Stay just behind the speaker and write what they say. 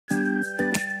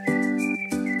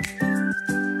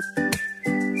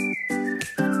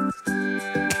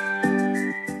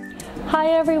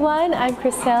everyone, I'm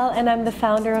Crisel and I'm the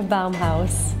founder of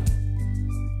Baumhaus.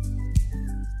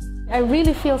 I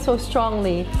really feel so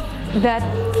strongly that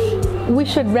we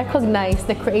should recognize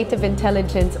the creative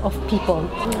intelligence of people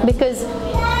because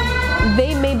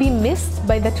they may be missed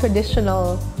by the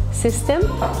traditional system,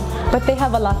 but they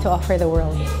have a lot to offer the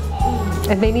world.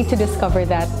 And they need to discover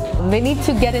that. They need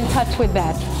to get in touch with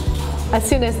that as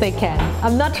soon as they can.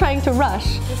 I'm not trying to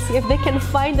rush. If they can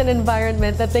find an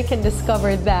environment that they can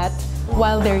discover that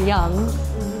while they're young,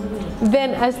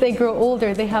 then as they grow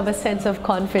older, they have a sense of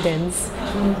confidence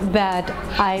that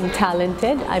I'm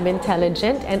talented, I'm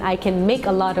intelligent, and I can make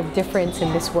a lot of difference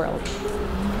in this world.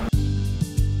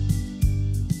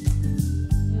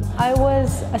 I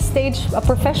was a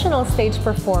professional stage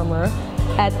performer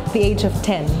at the age of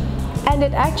 10, and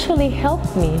it actually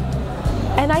helped me.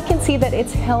 And I can see that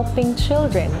it's helping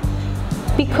children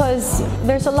because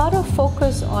there's a lot of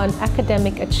focus on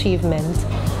academic achievement.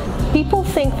 People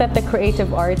think that the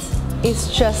creative arts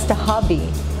is just a hobby.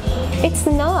 It's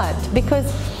not, because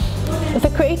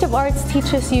the creative arts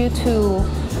teaches you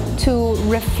to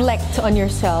reflect on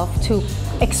yourself, to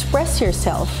express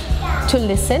yourself, to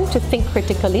listen, to think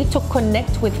critically, to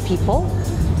connect with people.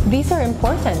 These are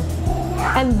important.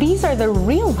 And these are the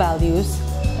real values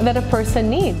that a person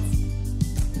needs.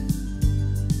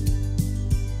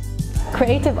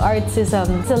 Creative arts is a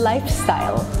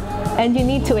lifestyle, and you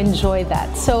need to enjoy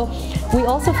that. So we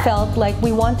also felt like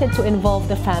we wanted to involve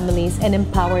the families and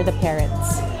empower the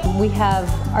parents. We have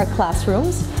our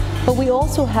classrooms, but we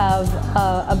also have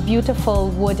a beautiful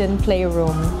wooden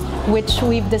playroom which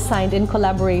we've designed in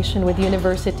collaboration with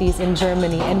universities in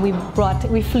Germany, and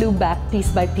we flew back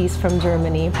piece by piece from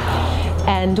Germany.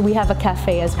 And we have a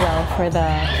cafe as well for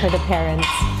the parents.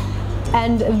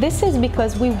 And this is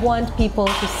because we want people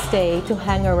to stay, to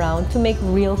hang around, to make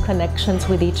real connections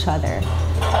with each other.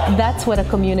 That's what a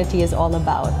community is all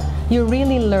about. You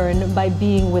really learn by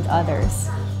being with others.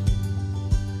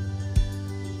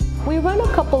 We run a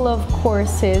couple of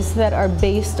courses that are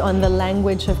based on the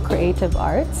language of creative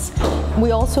arts.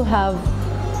 We also have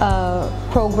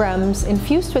programs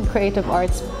infused with creative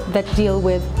arts that deal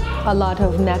with a lot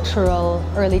of natural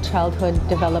early childhood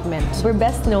development. We're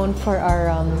best known for our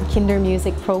Kinder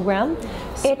Music program.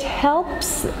 It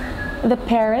helps the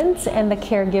parents and the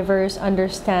caregivers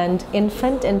understand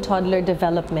infant and toddler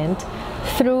development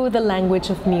through the language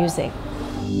of music.